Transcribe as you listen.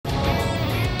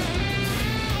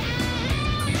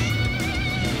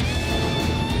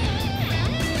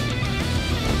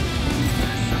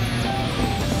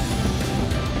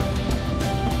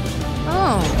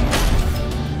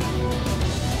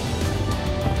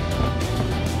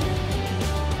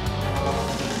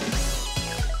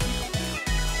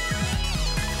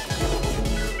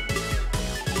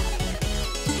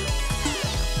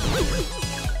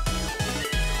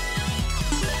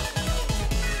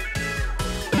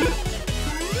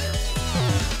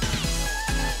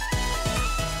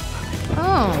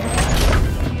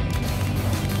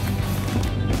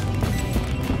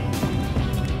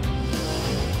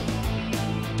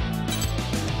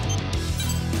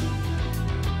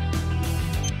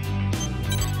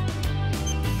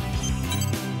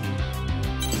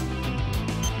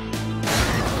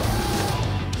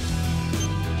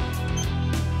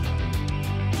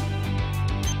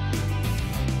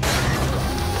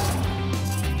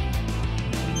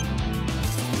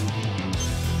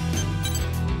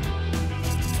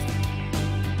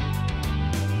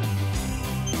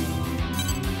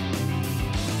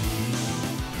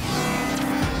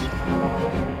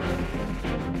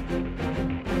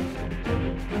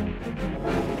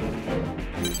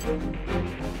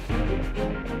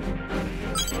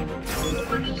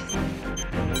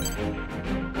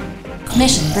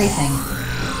Mission briefing.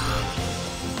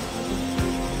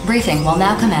 Briefing will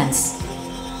now commence.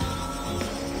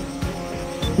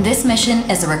 This mission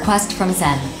is a request from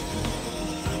Zen.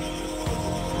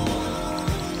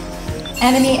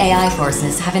 Enemy AI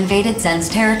forces have invaded Zen's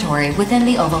territory within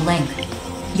the Oval Link.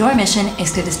 Your mission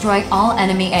is to destroy all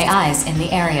enemy AIs in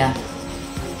the area.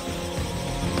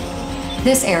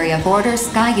 This area borders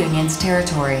Sky Union's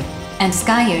territory, and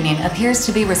Sky Union appears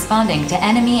to be responding to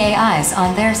enemy AIs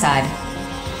on their side.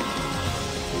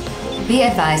 Be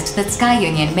advised that Sky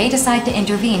Union may decide to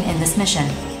intervene in this mission.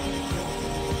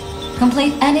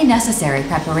 Complete any necessary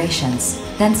preparations,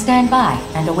 then stand by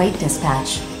and await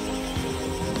dispatch.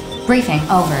 Briefing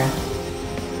over.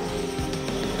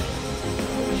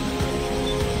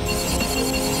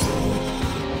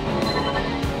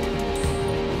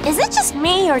 Is it just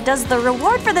me, or does the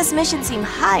reward for this mission seem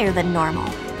higher than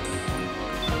normal?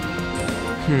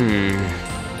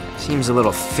 Seems a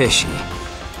little fishy.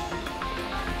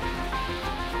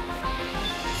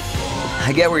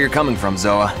 I get where you're coming from,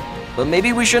 Zoa, but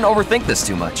maybe we shouldn't overthink this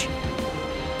too much.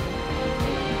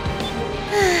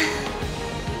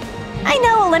 I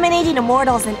know eliminating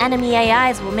immortals and enemy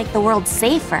AIs will make the world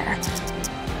safer,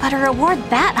 but a reward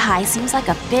that high seems like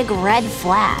a big red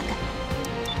flag.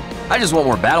 I just want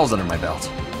more battles under my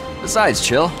belt. Besides,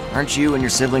 Chill, aren't you and your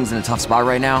siblings in a tough spot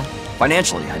right now?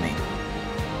 Financially, I mean.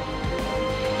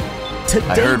 Today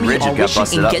I heard we Rigid are got wishing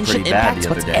busted in up Genshin pretty bad Impact,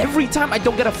 the other but day. every time I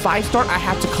don't get a 5-star, I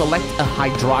have to collect a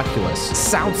Hydroculus.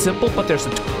 Sounds simple, but there's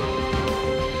a...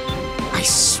 I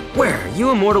swear,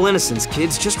 you immortal innocence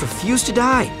kids just refuse to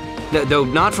die. No, though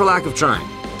not for lack of trying.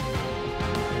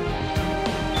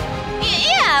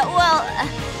 Yeah, well,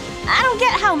 I don't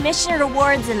get how mission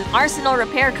rewards and arsenal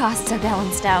repair costs are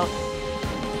balanced out.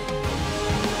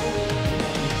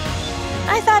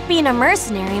 I thought being a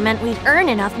mercenary meant we'd earn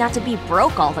enough not to be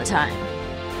broke all the time.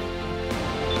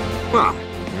 Well,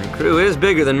 your crew is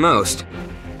bigger than most.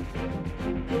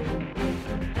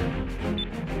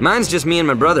 Mine's just me and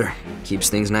my brother. Keeps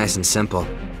things nice and simple.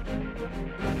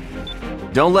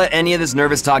 Don't let any of this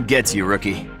nervous talk get to you,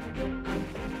 rookie.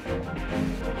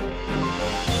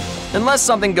 Unless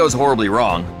something goes horribly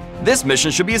wrong, this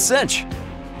mission should be a cinch.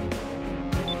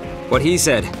 What he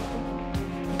said.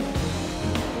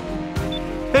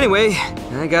 Anyway,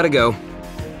 I gotta go.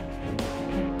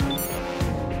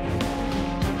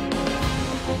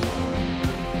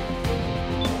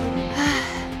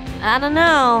 I don't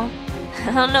know.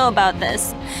 I don't know about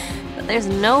this, but there's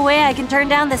no way I can turn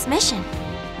down this mission.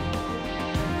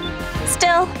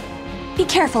 Still, be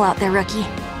careful out there, rookie.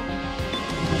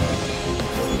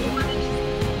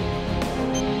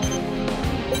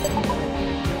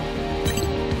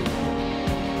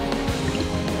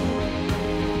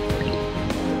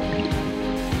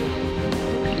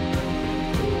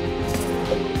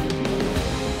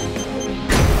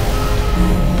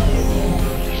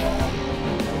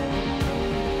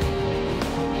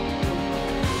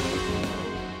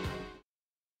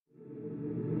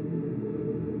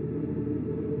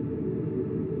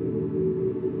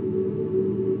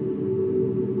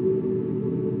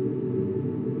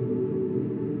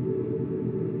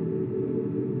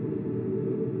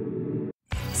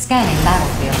 Scanning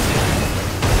battlefield.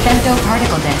 Femto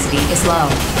particle density is low.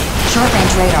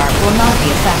 Short-range radar will not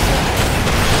be effective.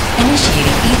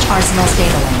 Initiating each arsenal's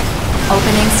data link.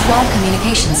 Opening squad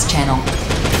communications channel.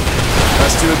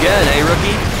 Us two again, eh,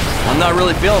 rookie? I'm not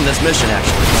really feeling this mission,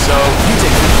 actually, so you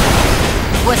take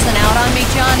it. Wussing out on me,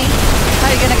 Johnny?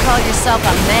 How you gonna call yourself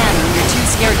a man when you're too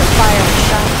scared to fire a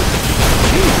shot?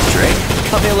 Jeez, Drake.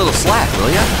 Cut me a little slack,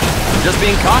 will ya? I'm just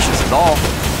being cautious is all.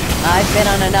 I've been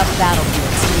on enough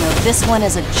battlefields to know this one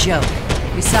is a joke.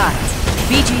 Besides,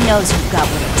 BG knows you've got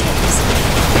what it takes.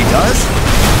 He does?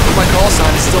 But my call sign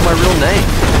is still my real name.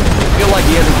 I feel like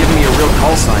he hasn't given me a real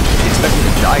call sign. He expects me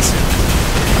to die soon.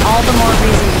 All the more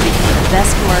reason to become the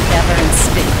best merc ever and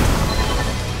spin it.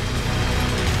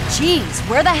 Jeez,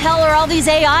 where the hell are all these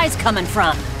AIs coming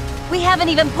from? We haven't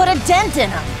even put a dent in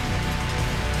them.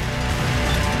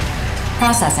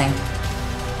 Processing.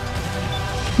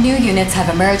 New units have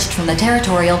emerged from the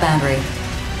territorial boundary.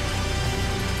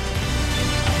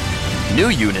 New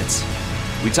units?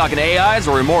 We talking AIs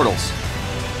or immortals?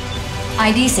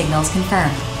 ID signals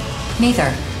confirmed.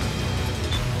 Neither.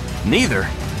 Neither?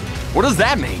 What does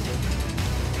that mean?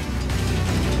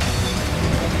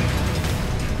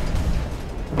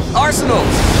 Arsenals!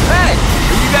 Hey!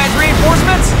 Are you guys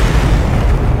reinforcements?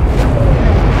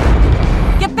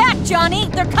 Get back, Johnny!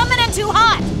 They're coming in too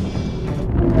hot!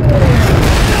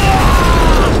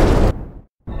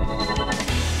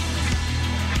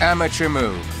 Amateur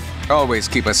move. Always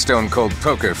keep a stone-cold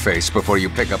poker face before you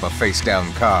pick up a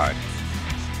face-down card.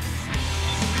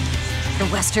 The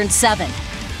Western 7.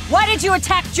 Why did you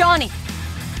attack Johnny?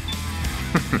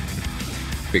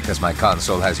 Because my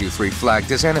console has you three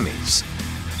flagged as enemies.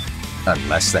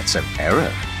 Unless that's an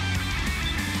error.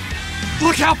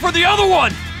 Look out for the other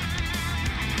one!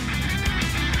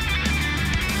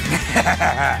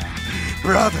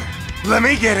 Brother, let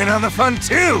me get in on the fun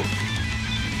too!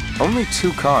 Only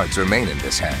 2 cards remain in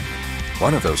this hand.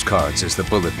 One of those cards is the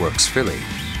Bullet Works filly,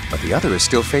 but the other is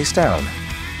still face down.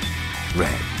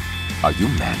 Red, are you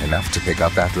man enough to pick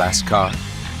up that last card?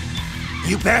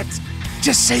 You bet!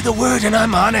 Just say the word and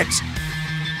I'm on it!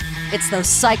 It's those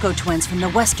Psycho Twins from the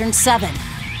Western 7.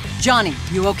 Johnny,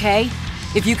 you okay?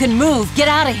 If you can move, get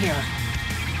out of here.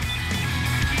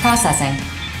 Processing.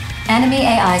 Enemy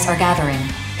AIs are gathering.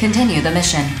 Continue the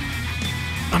mission.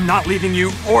 I'm not leaving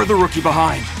you or the rookie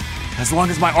behind. As long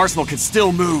as my arsenal can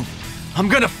still move, I'm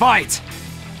gonna fight!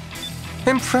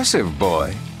 Impressive,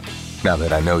 boy. Now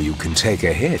that I know you can take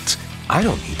a hit, I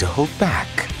don't need to hold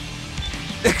back.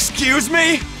 Excuse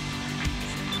me?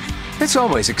 It's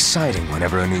always exciting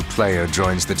whenever a new player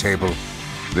joins the table.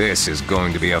 This is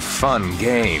going to be a fun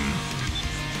game.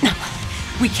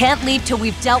 We can't leave till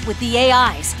we've dealt with the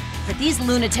AIs, but these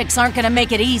lunatics aren't gonna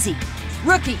make it easy.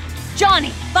 Rookie, Johnny,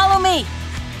 follow me!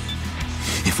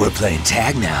 If we're playing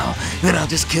tag now, then I'll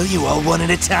just kill you all one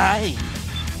at a time.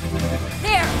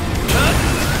 There!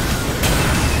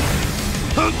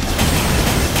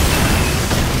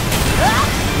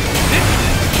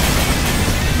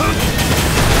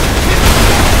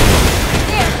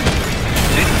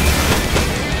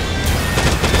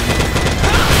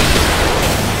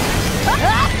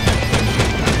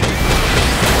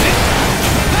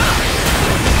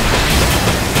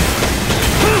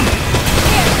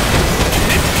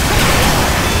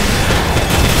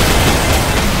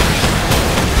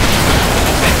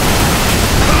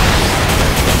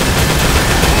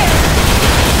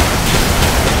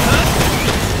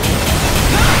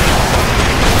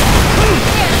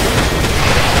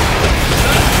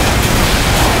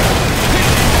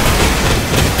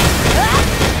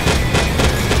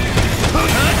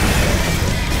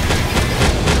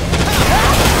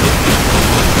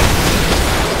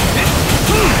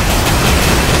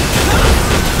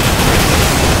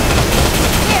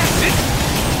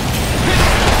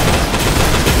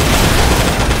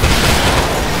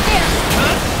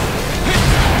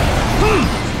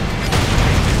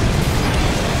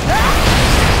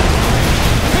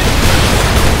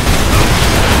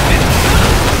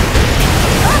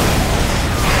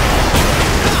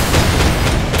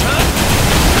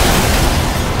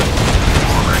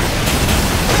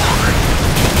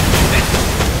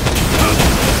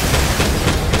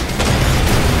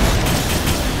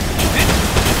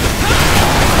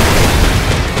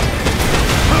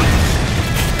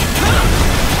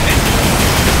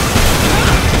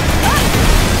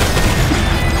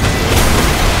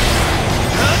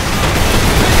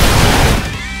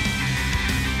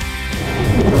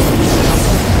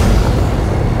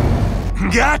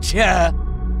 Gotcha!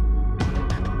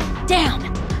 Damn!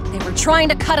 They were trying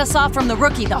to cut us off from the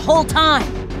rookie the whole time.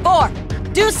 4,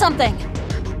 do something!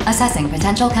 Assessing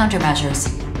potential countermeasures.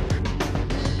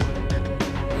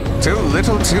 Too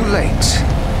little, too late.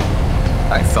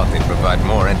 I thought they'd provide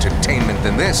more entertainment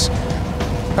than this.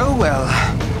 Oh well.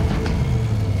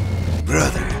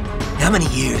 Brother, how many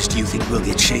years do you think we'll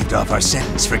get shaved off our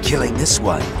sentence for killing this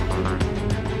one?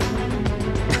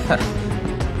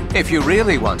 If you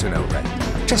really want to know, Red,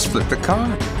 just flip the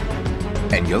card,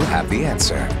 and you'll have the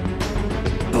answer.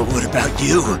 But what about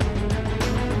you?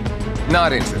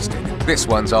 Not interested. This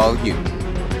one's all you.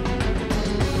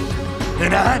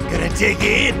 Then I'm gonna dig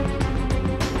in.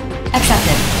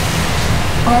 Accepted.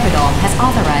 Orbital has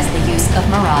authorized the use of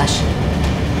Mirage.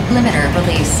 Limiter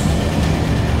release.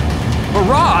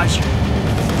 Mirage?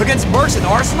 Against mercs and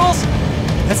arsenals?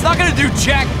 That's not gonna do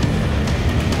jack.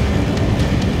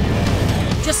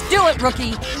 Just do it,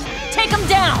 Rookie! Take him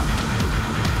down!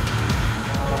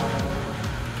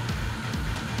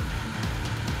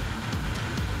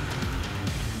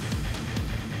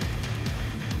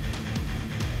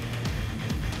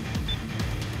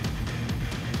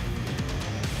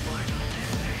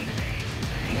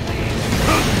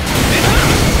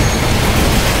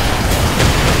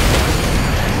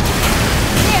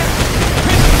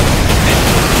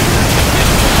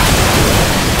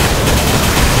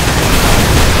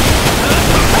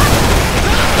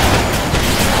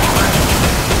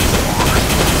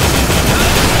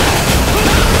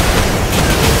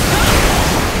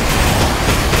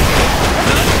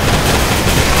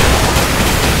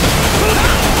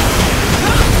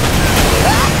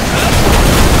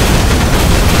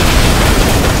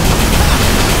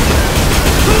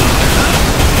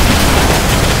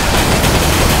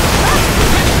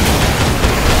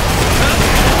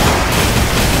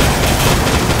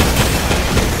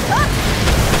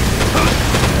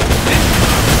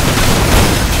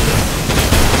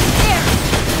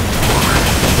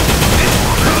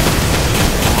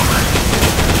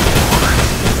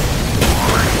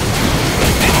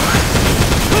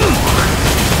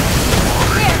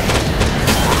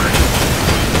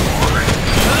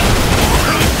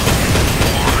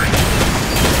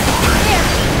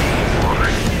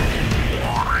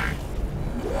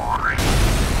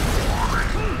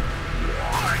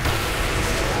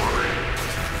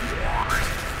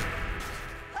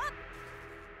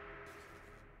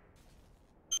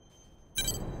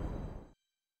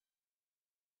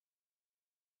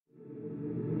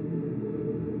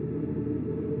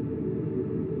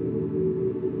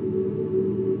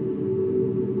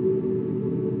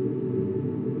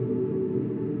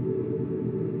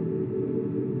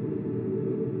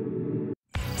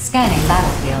 Scanning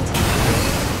battlefield.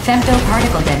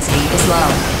 Femto-particle density is low.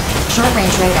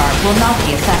 Short-range radar will not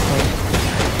be affected.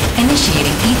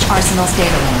 Initiating each arsenal's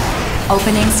data link.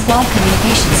 Opening squad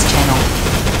communications channel.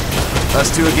 Us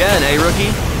two again, eh,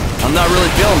 Rookie? I'm not really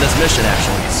feeling this mission,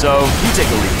 actually, so you take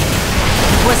the lead.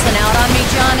 Wussing out on me,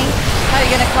 Johnny? How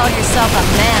you gonna call yourself a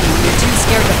man when you're too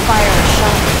scared to fire a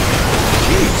shot?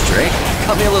 Jeez, Drake.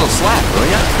 Cut me a little slack,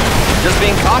 will ya? Just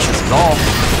being cautious is all.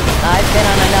 I've been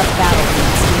on enough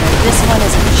battlefields to know this one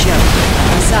is a joke.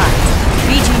 Besides,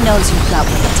 BG knows you've got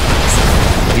what it takes.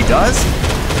 He does?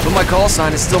 But my call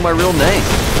sign is still my real name.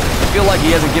 I feel like he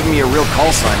hasn't given me a real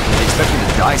call sign because he expects me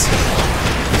to die soon.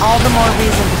 All the more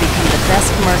reason to become the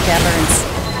best merc ever and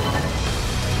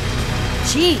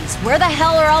Jeez, where the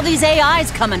hell are all these AIs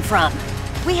coming from?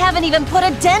 We haven't even put a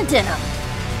dent in them.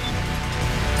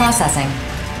 Processing.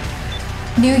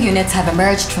 New units have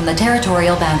emerged from the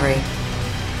territorial boundary.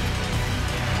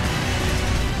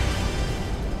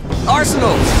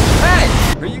 Arsenals!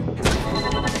 Hey! Are you...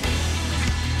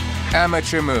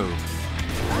 Amateur move.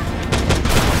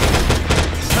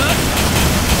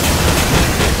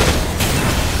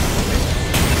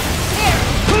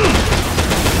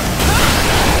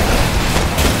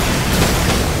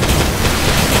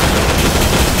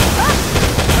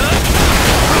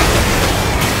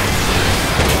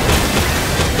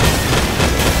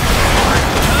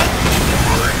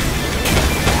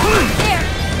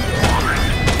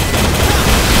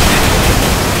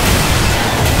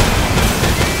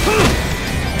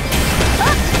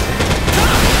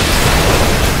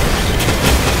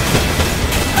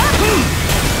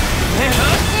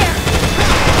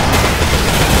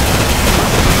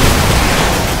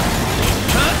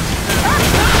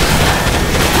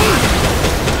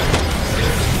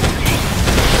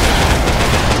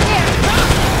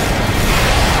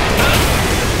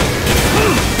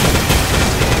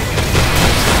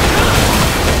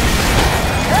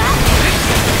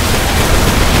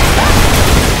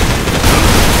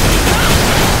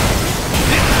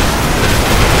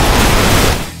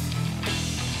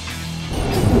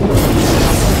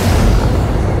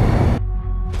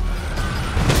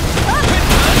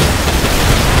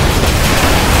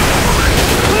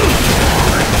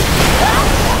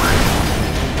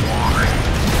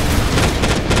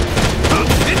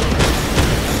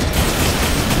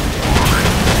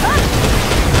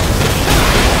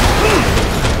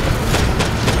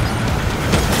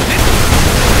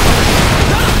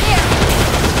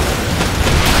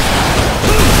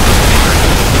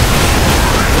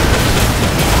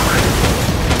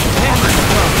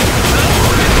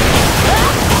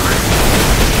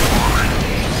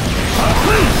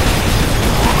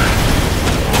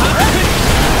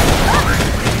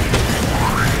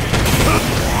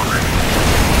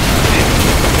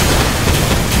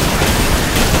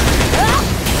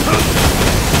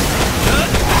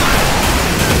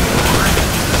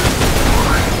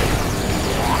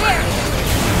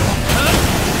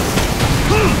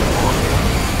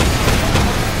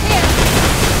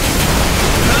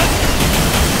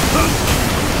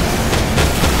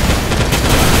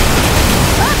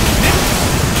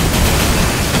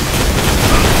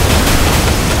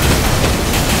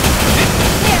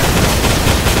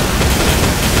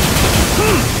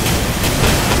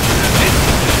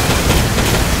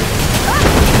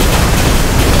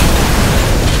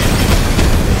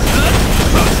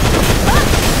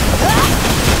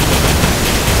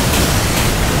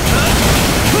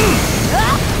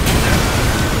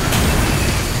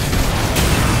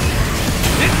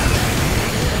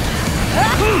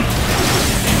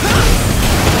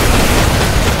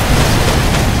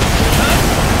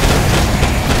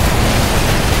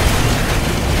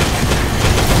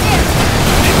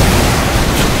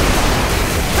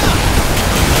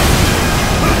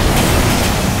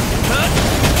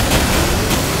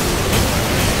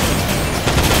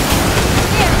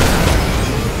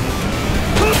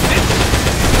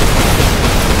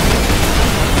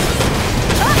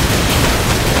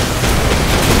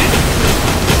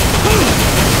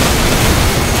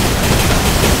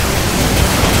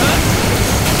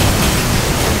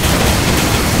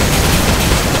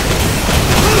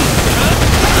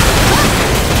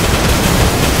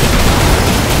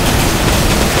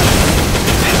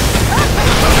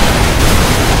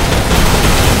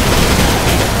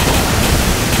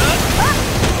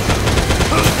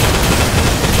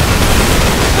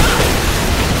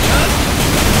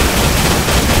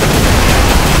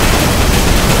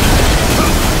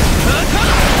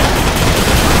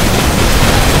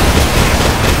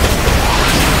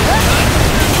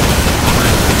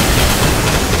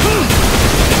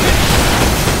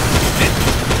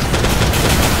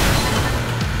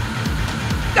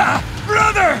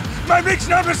 My rig's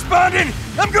not responding!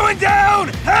 I'm going down!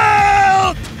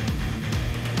 Help!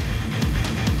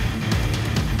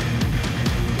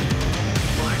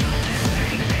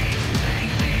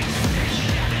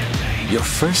 Your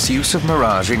first use of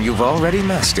Mirage and you've already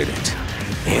mastered it.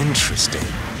 Interesting.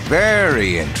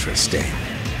 Very interesting.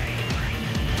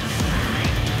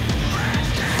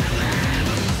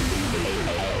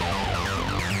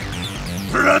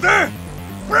 Brother!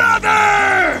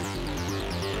 Brother!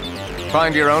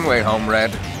 Find your own way home,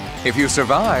 Red. If you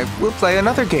survive, we'll play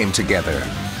another game together.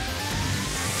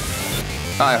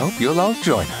 I hope you'll all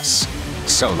join us.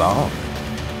 So long.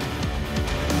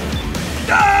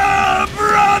 Ah,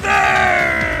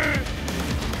 brother!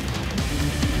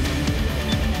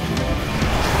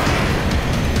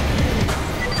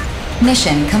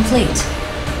 Mission complete.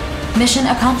 Mission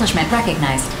accomplishment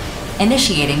recognized.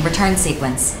 Initiating return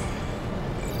sequence.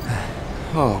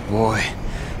 Oh boy.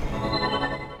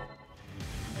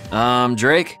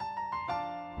 Drake?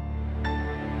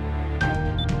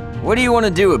 What do you want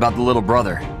to do about the little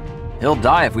brother? He'll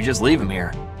die if we just leave him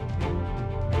here.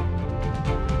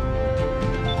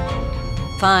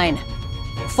 Fine.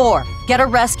 4, get a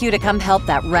rescue to come help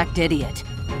that wrecked idiot.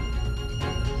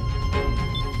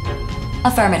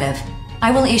 Affirmative.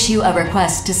 I will issue a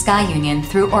request to Sky Union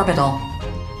through Orbital.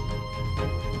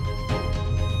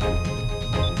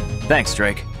 Thanks,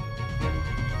 Drake.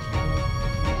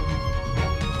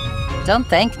 Don't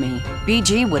thank me.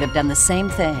 BG would have done the same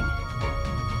thing.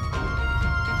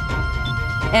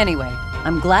 Anyway,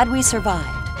 I'm glad we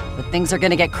survived, but things are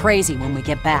gonna get crazy when we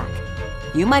get back.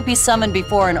 You might be summoned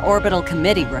before an orbital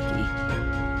committee, Rookie.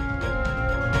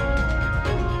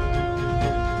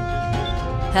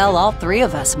 Hell, all 3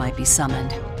 of us might be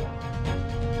summoned.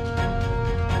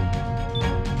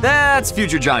 That's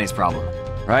future Johnny's problem.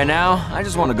 Right now, I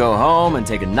just want to go home and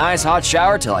take a nice hot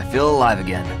shower till I feel alive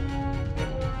again.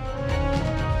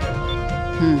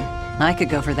 I could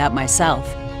go for that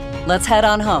myself. Let's head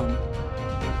on home.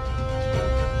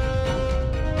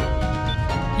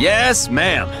 Yes,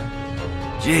 ma'am.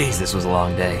 Jeez, this was a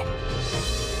long day.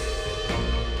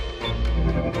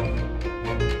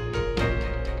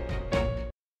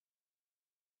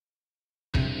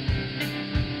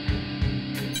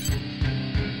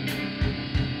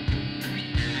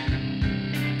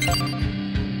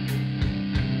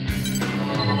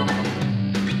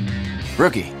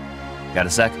 Rookie, got a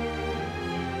sec?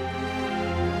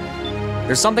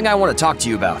 There's something I want to talk to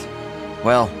you about.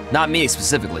 Well, not me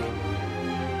specifically.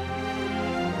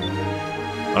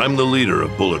 I'm the leader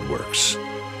of Bullet Works.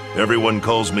 Everyone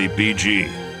calls me BG,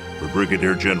 for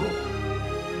Brigadier General.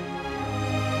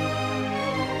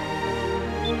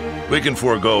 We can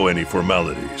forego any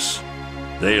formalities.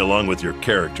 They, along with your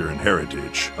character and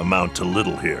heritage, amount to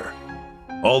little here.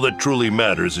 All that truly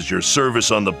matters is your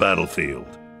service on the battlefield.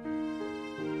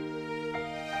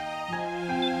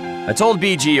 I told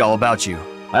BG all about you.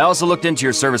 I also looked into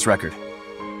your service record.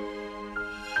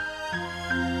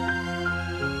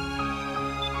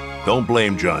 Don't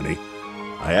blame Johnny.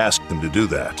 I asked him to do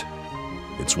that.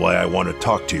 It's why I want to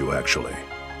talk to you, actually.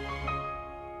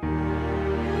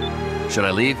 Should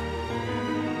I leave?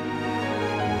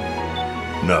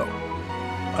 No.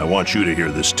 I want you to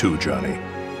hear this too, Johnny.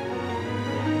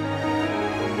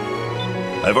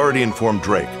 I've already informed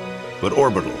Drake, but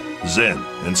Orbital, Zen,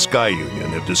 and Sky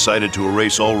Union have decided to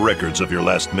erase all records of your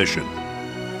last mission.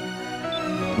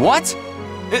 What?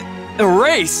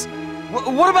 Erase?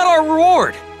 What about our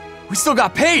reward? We still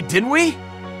got paid, didn't we?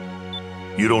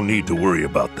 You don't need to worry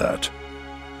about that.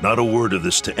 Not a word of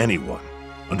this to anyone.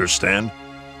 Understand?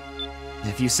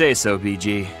 If you say so,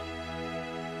 BG.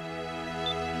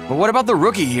 But what about the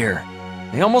rookie here?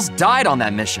 They almost died on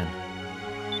that mission.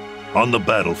 On the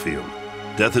battlefield,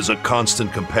 death is a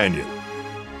constant companion.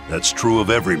 That's true of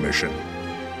every mission,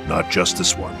 not just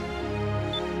this one.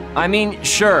 I mean,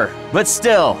 sure, but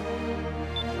still.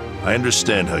 I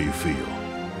understand how you feel,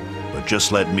 but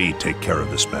just let me take care of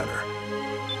this matter.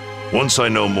 Once I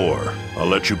know more, I'll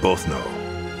let you both know.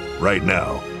 Right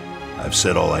now, I've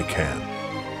said all I can.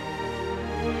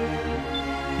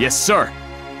 Yes, sir.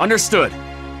 Understood.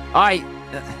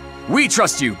 We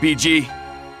trust you, BG.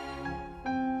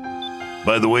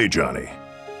 By the way, Johnny,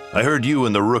 I heard you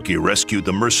and the rookie rescued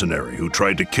the mercenary who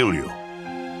tried to kill you.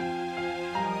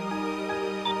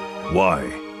 Why?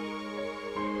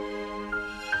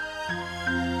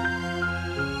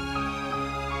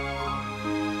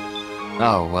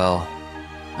 Oh, well,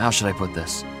 how should I put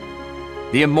this?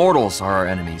 The Immortals are our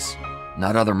enemies,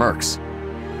 not other mercs.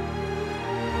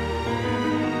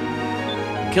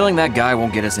 Killing that guy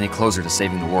won't get us any closer to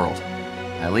saving the world.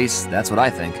 At least, that's what I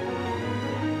think.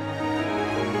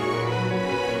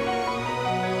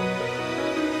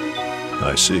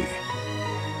 I see.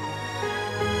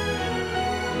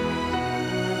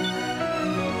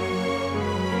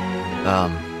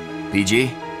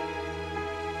 BG?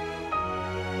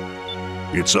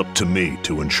 It's up to me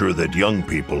to ensure that young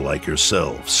people like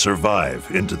yourselves survive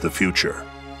into the future.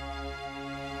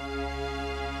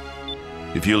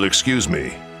 If you'll excuse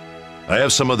me, I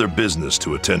have some other business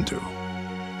to attend to.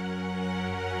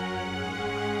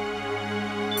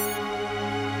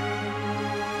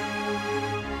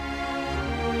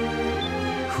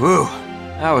 Whew,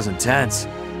 that was intense.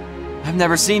 I've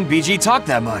never seen BG talk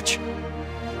that much.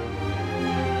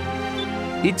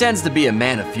 He tends to be a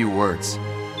man of few words.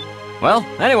 Well,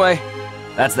 anyway,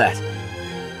 that's that.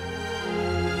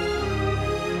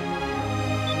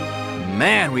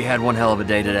 Man, we had one hell of a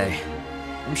day today.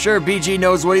 I'm sure BG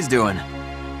knows what he's doing.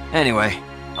 Anyway,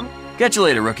 I'll catch you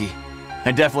later, rookie.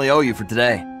 I definitely owe you for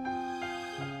today.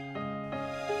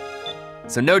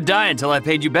 So no die until I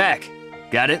paid you back.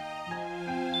 Got it?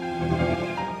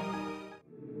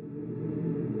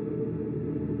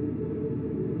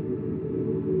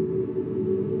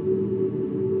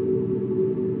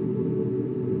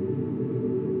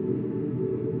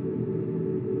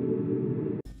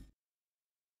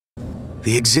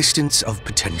 The existence of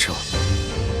potential.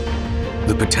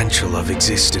 The potential of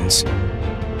existence.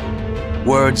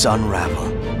 Words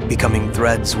unravel, becoming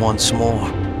threads once more.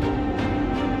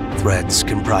 Threads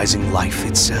comprising life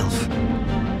itself.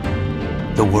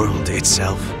 The world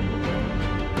itself.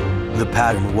 The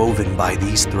pattern woven by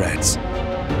these threads.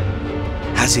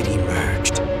 Has it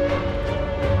emerged?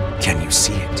 Can you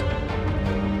see it?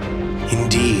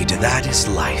 Indeed, that is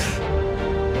life.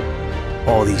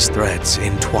 All these threads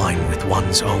entwine with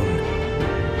one's own.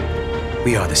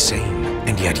 We are the same,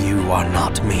 and yet you are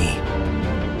not me.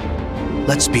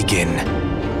 Let's begin.